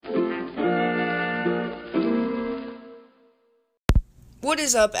What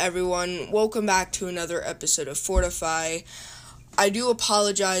is up, everyone? Welcome back to another episode of Fortify. I do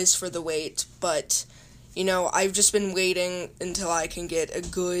apologize for the wait, but, I've just been waiting until I can get a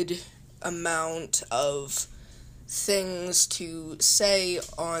good amount of things to say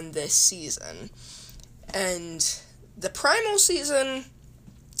on this season. And the Primal season,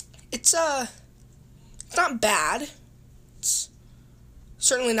 it's not bad. It's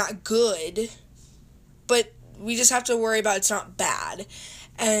certainly not good, but we just have to worry about it's not bad.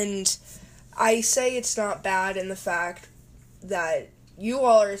 And I say it's not bad in the fact that you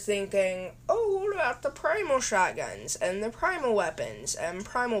all are thinking, oh, what about the primal shotguns and the primal weapons and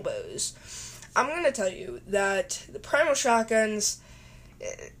primal bows? I'm going to tell you that the primal shotguns,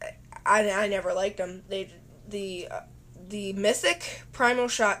 I never liked them. The mythic primal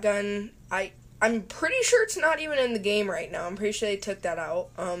shotgun, I'm pretty sure it's not even in the game right now. I'm pretty sure they took that out.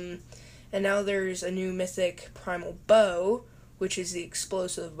 And now there's a new mythic primal bow, which is the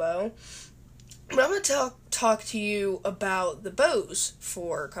explosive bow. But I'm going to talk to you about the bows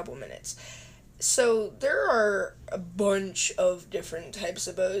for a couple minutes. So there are a bunch of different types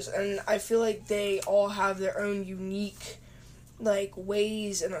of bows, and I feel like they all have their own unique,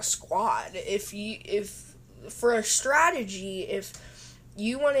 ways in a squad. If for a strategy, if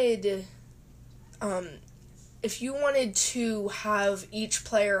you wanted to have each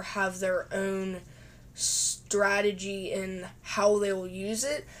player have their own strategy in how they will use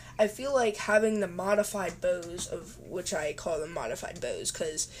it, I feel like having the modified bows, of which I call them modified bows,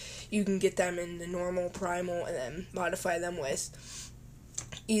 because you can get them in the normal primal and then modify them with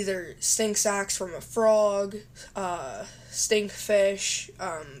either stink sacks from a frog, stink fish,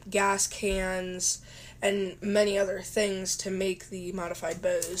 gas cans, and many other things to make the modified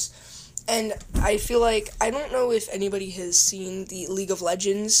bows. And I feel like, I don't know if anybody has seen the League of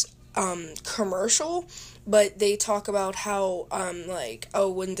Legends commercial, but they talk about how,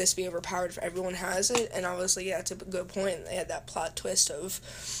 wouldn't this be overpowered if everyone has it? And I was like, yeah, that's a good point. And they had that plot twist of,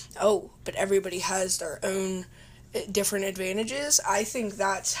 but everybody has their own different advantages. I think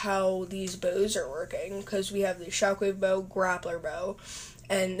that's how these bows are working, because we have the shockwave bow, grappler bow,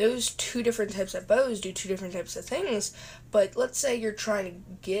 and those two different types of bows do two different types of things. But let's say you're trying to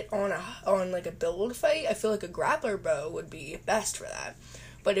get on a build fight, I feel like a grappler bow would be best for that.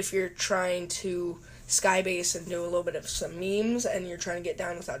 But if you're trying to skybase and do a little bit of some memes and you're trying to get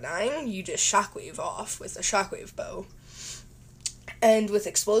down without dying, you just shockwave off with a shockwave bow. And with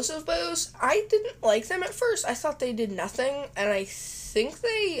explosive bows, I didn't like them at first. I thought they did nothing, and I think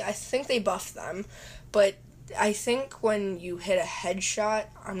they buffed them, but I think when you hit a headshot,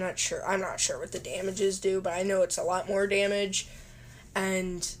 I'm not sure what the damages do, but I know it's a lot more damage.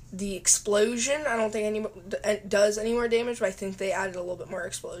 And the explosion, I don't think does any more damage, but I think they added a little bit more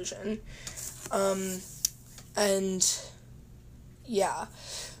explosion. And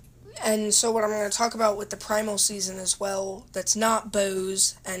so what I'm going to talk about with the primal season as well, that's not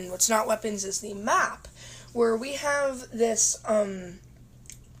bows and what's not weapons, is the map, where we have this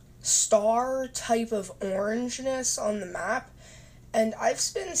star type of orangeness on the map. And I've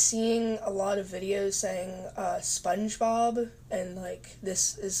been seeing a lot of videos saying SpongeBob, and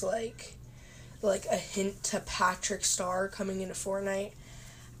this is like a hint to Patrick Star coming into Fortnite.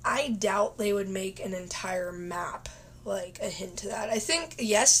 I doubt they would make an entire map like a hint to that. I think,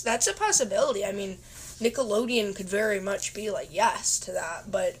 yes, that's a possibility. I mean, Nickelodeon could very much be like yes to that,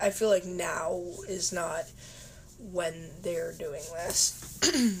 but I feel like now is not when they're doing this.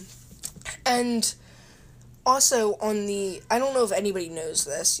 And also, I don't know if anybody knows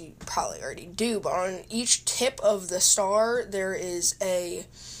this, you probably already do, but on each tip of the star, there I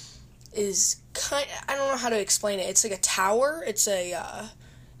don't know how to explain it. It's like a tower. It's a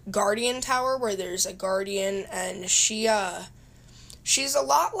guardian tower where there's a guardian, and she's a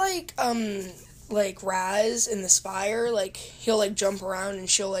lot like Raz in the Spire. He'll jump around and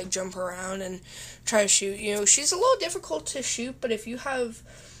she'll jump around and try to shoot you. She's a little difficult to shoot, but if you have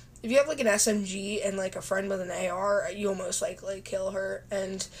an SMG and a friend with an AR, you'll most likely kill her.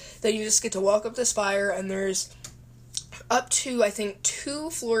 And then you just get to walk up the spire, and there's up to, I think,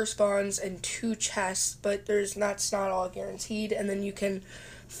 2 floor spawns and 2 chests, but that's not all guaranteed. And then you can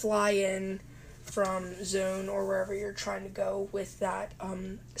fly in from zone or wherever you're trying to go with that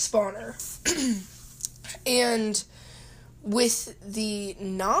spawner. And with the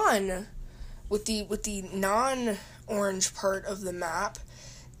non-orange part of the map,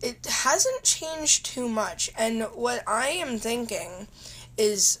 it hasn't changed too much, and what I am thinking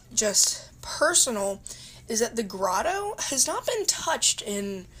is just personal, is that the grotto has not been touched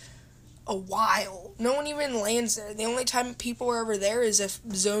in a while. No one even lands there. The only time people are ever there is if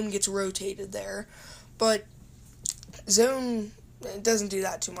zone gets rotated there, but zone it doesn't do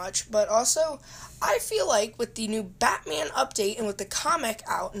that too much. But also, I feel like with the new Batman update and with the comic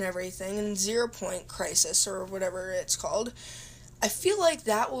out and everything, and 0 Point Crisis, or whatever it's called, I feel like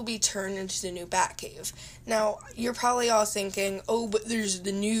that will be turned into the new Batcave. Now, you're probably all thinking, oh, but there's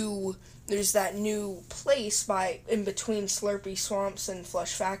that new place in between Slurpy Swamps and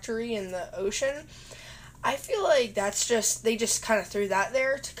Flush Factory in the ocean. I feel like they just kind of threw that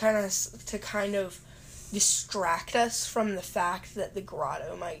there to kind of distract us from the fact that the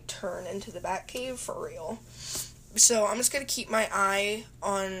grotto might turn into the Batcave for real. So I'm just going to keep my eye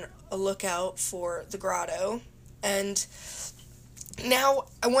on a lookout for the grotto. And now,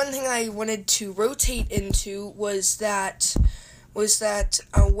 one thing I wanted to rotate into was that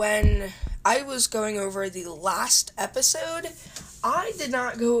when I was going over the last episode, I did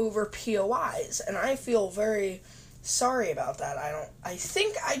not go over POIs, and I feel very sorry about that. I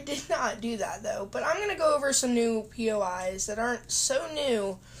think I did not do that, though, but I'm going to go over some new POIs that aren't so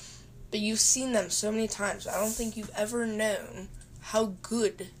new, but you've seen them so many times. I don't think you've ever known how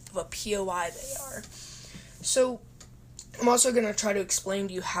good of a POI they are. So, I'm also going to try to explain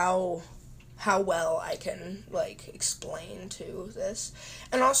to you how well I can, explain to this.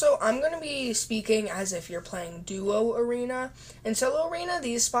 And also, I'm going to be speaking as if you're playing Duo Arena. In Solo Arena,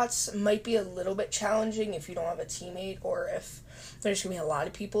 these spots might be a little bit challenging if you don't have a teammate or if there's going to be a lot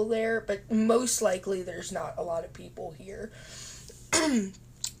of people there, but most likely there's not a lot of people here.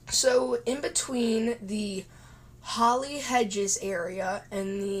 So, in between the Holly Hedges area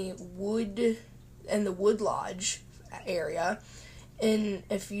and the Wood Lodge area, and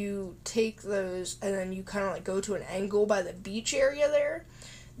if you take those and then you kind of go to an angle by the beach area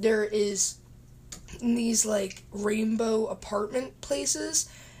there is these rainbow apartment places,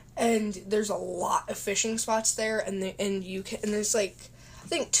 and there's a lot of fishing spots there, and there's I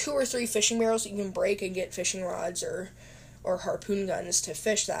think 2 or 3 fishing barrels that you can break and get fishing rods or harpoon guns to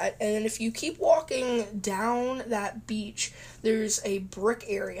fish that. And then if you keep walking down that beach, there's a brick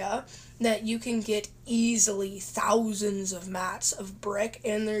area that you can get easily thousands of mats of brick,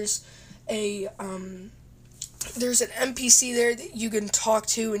 and there's an NPC there that you can talk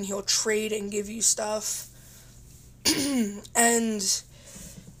to, and he'll trade and give you stuff. And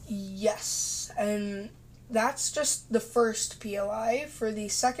yes, and that's just the first POI. For the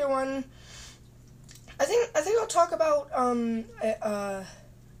second one, I think I'll talk about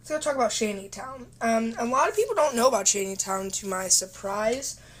Shantytown. A lot of people don't know about Shantytown, to my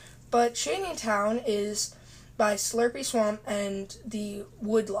surprise, but Shantytown is by Slurpy Swamp and the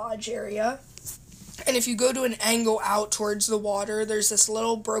Wood Lodge area. And if you go to an angle out towards the water, there's this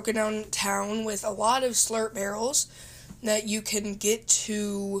little broken down town with a lot of slurp barrels that you can get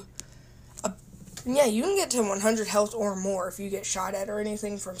to. You can get to 100 health or more if you get shot at or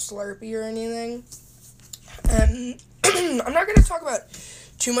anything from Slurpy or anything. And I'm not going to talk about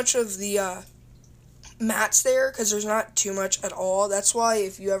too much of the mats there, because there's not too much at all. That's why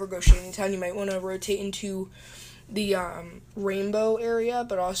if you ever go Shantytown, you might want to rotate into the rainbow area,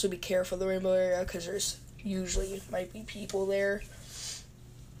 but also be careful of the rainbow area, because there's usually might be people there.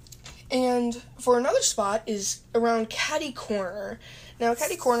 And for another spot is around Catty Corner. Now,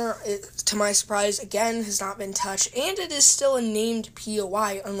 Catty Corner, to my surprise, again, has not been touched, and it is still a named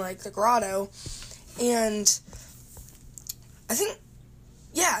POI, unlike the Grotto. And I think,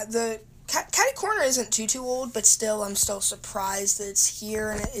 the Catty Corner isn't too old, but still, I'm still surprised that it's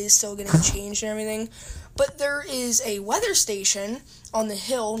here and it is still getting changed and everything. But there is a weather station on the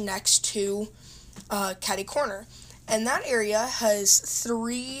hill next to Catty Corner, and that area has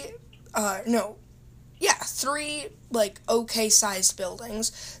three okay-sized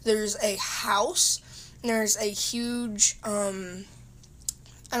buildings. There's a house, there's a huge,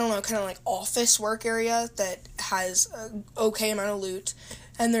 office work area that has an okay amount of loot,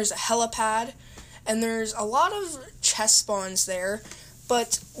 and there's a helipad, and there's a lot of chest spawns there.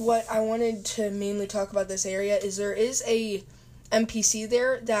 But what I wanted to mainly talk about this area is there is a NPC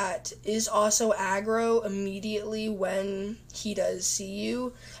there that is also aggro immediately when he does see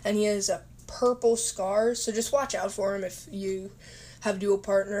you, and he has a purple scar, so just watch out for him if you have dual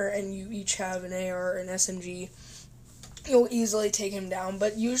partner and you each have an AR or an SMG. You'll easily take him down,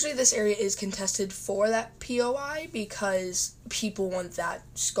 but usually this area is contested for that POI because people want that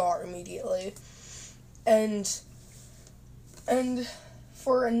scar immediately. And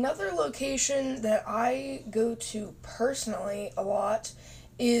for another location that I go to personally a lot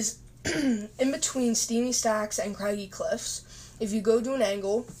is in between Steamy Stacks and Craggy Cliffs. If you go to an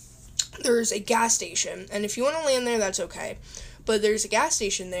angle, there's a gas station, and if you want to land there, that's okay. But there's a gas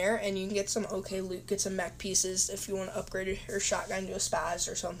station there, and you can get some okay loot, get some mech pieces if you want to upgrade your shotgun to a spaz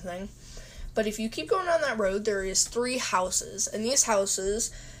or something. But if you keep going down that road, there is 3 houses, and these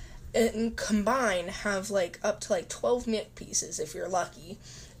houses and combined have like up to like 12 mint pieces if you're lucky.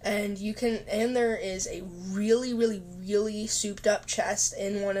 And there is a really, really, really souped up chest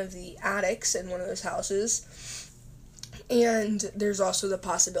in one of the attics in one of those houses. And there's also the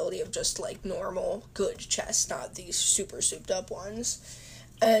possibility of just like normal good chests, not these super souped up ones.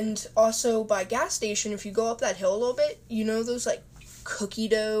 And also by gas station, if you go up that hill a little bit, you know those like cookie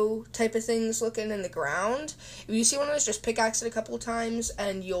dough type of things looking in the ground? If you see one of those, just pickaxe it a couple of times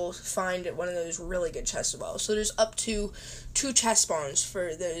and you'll find one of those really good chests as well. So there's up to 2 chest spawns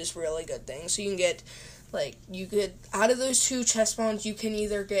for those really good things. So you can get out of those 2 chest spawns, you can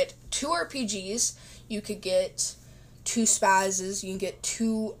either get 2 RPGs, you could get 2 spazzes, you can get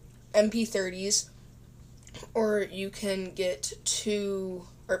 2 MP30s, or you can get 2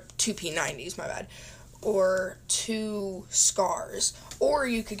 P90s, my bad, or 2 scars, or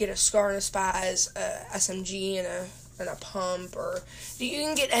you could get a scar and a spaz, a SMG and a pump, or you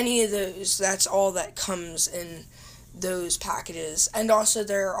can get any of those. That's all that comes in those packages. And also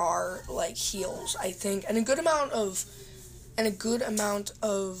there are like heals, I think, and a good amount of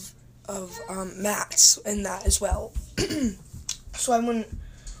mats in that as well. So I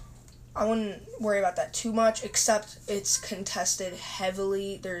wouldn't worry about that too much, except it's contested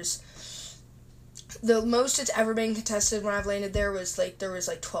heavily. There's the most it's ever been contested when I've landed there was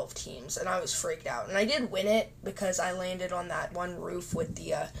 12 teams, and I was freaked out. And I did win it because I landed on that one roof with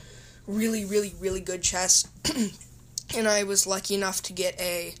the really, really, really good chest. And I was lucky enough to get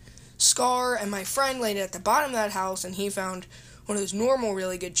a scar, and my friend landed at the bottom of that house, and he found one of those normal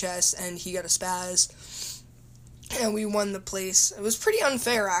really good chests, and he got a spaz. And we won the place. It was pretty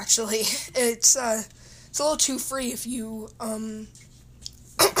unfair, actually. It's a little too free if you,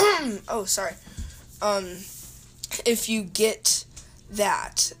 oh, sorry. If you get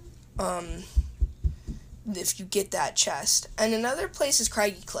that, chest. And another place is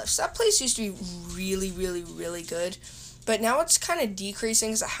Craggy Cliffs. That place used to be really, really, really good. But now it's kind of decreasing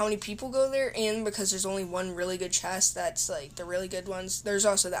because of how many people go there, and because there's only one really good chest that's, like, the really good ones. There's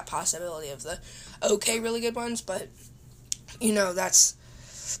also that possibility of the okay really good ones, but, you know, that's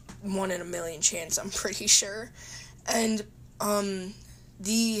 1 in a million chance, I'm pretty sure. And,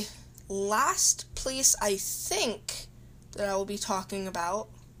 the last place I think that I will be talking about,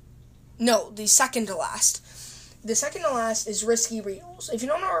 no, the second to last. The second to last is Risky Reels. If you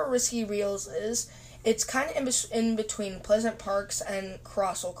don't know where Risky Reels is, it's kind of in between Pleasant Parks and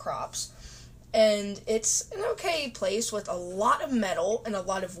Crossell Crops. And it's an okay place with a lot of metal and a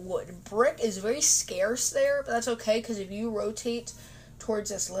lot of wood. Brick is very scarce there, but that's okay, because if you rotate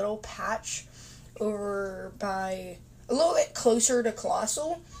towards this little patch over by a little bit closer to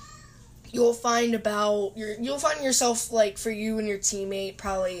Colossal, you'll find yourself, like, for you and your teammate,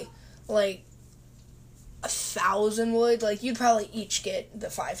 probably, like, 1,000 wood. Like, you'd probably each get the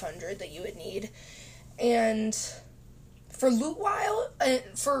 500 that you would need. And for loot wise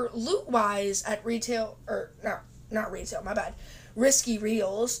at retail, or not retail, my bad, Risky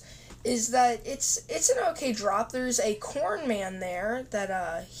Reels, is that it's an okay drop. There's a corn man there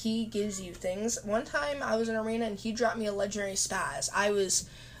that he gives you things. One time I was in arena and he dropped me a legendary spaz. I was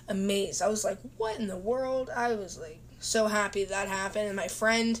amazed. I was like, what in the world? I was like so happy that happened. And my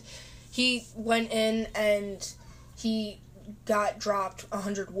friend, he went in and he got dropped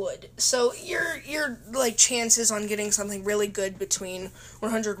 100 wood. So your like chances on getting something really good between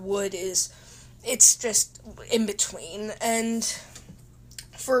 100 wood it's just in between. And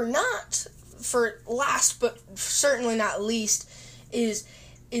for last but certainly not least is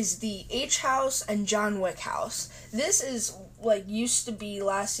the H house and John Wick house. This is like used to be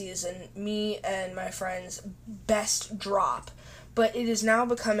last season me and my friend's best drop, but it is now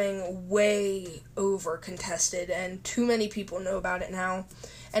becoming way over contested, and too many people know about it now.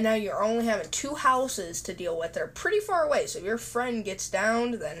 And now you're only having 2 houses to deal with. They're pretty far away, so if your friend gets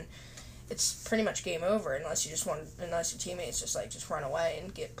downed, then it's pretty much game over, unless your teammates just run away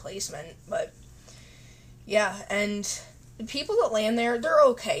and get placement. But yeah, and the people that land there, they're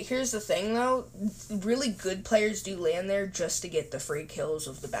okay. Here's the thing, though. Really good players do land there just to get the free kills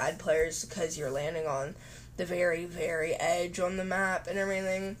of the bad players, because you're landing on the very, very edge on the map and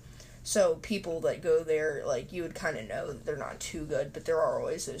everything. So people that go there, like, you would kind of know that they're not too good, but there are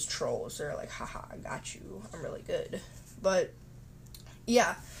always those trolls. They're like, haha, I got you. I'm really good. But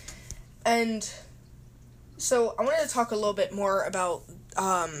yeah. And so I wanted to talk a little bit more about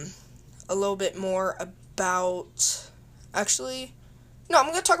actually, no, I'm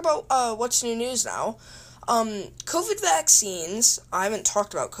going to talk about what's new news now. COVID vaccines. I haven't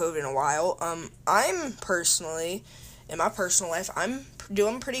talked about COVID in a while. I'm personally, in my personal life, I'm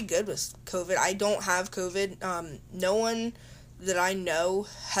doing pretty good with COVID. I don't have COVID. No one that I know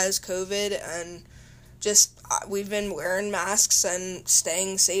has COVID, and just we've been wearing masks and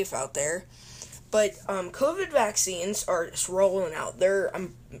staying safe out there. But COVID vaccines are just rolling out.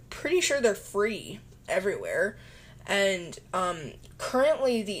 I'm pretty sure they're free everywhere. And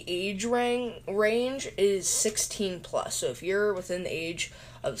currently the age range is 16 plus. So if you're within the age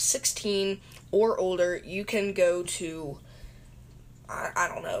of 16 or older, you can go to, I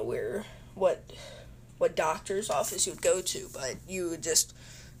don't know what doctor's office you would go to, but you would just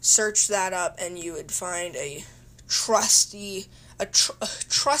search that up and you would find a trustworthy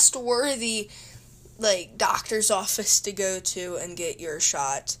doctor's office to go to and get your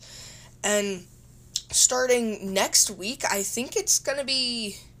shot. And starting next week, I think it's gonna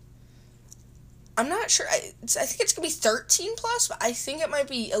be, I'm not sure, I think it's gonna be 13 plus, but I think it might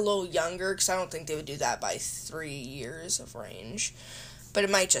be a little younger, because I don't think they would do that by 3 years of range, but it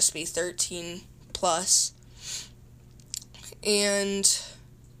might just be 13 plus. And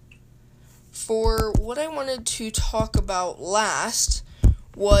for what I wanted to talk about last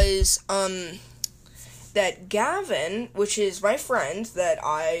was that Gavin, which is my friend that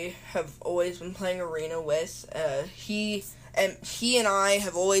I have always been playing Arena with, he and I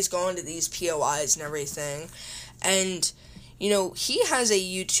have always gone to these POIs and everything, and he has a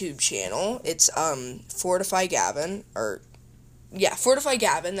YouTube channel. It's Fortify Gavin, Fortify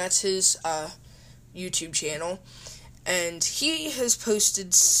Gavin. That's his YouTube channel. And he has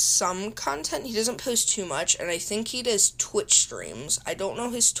posted some content. He doesn't post too much, and I think he does Twitch streams. I don't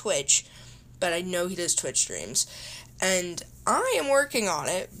know his Twitch, but I know he does Twitch streams. And I am working on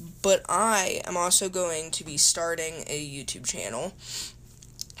it, but I am also going to be starting a YouTube channel.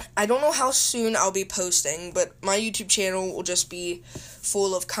 I don't know how soon I'll be posting, but my YouTube channel will just be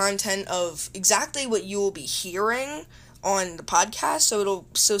full of content of exactly what you will be hearing on the podcast.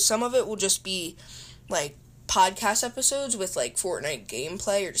 So some of it will just be like podcast episodes with like Fortnite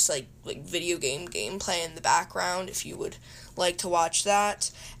gameplay, or just like video game gameplay in the background if you would like to watch that.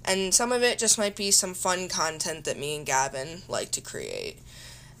 And some of it just might be some fun content that me and Gavin like to create.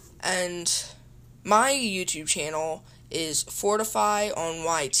 And my YouTube channel is Fortify on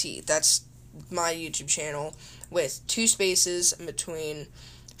YT. That's my YouTube channel with 2 spaces in between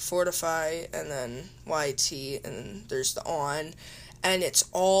Fortify and then YT, and then there's the on, and it's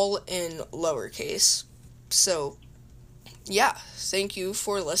all in lowercase. So, yeah, thank you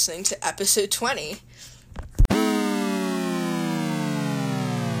for listening to episode 20.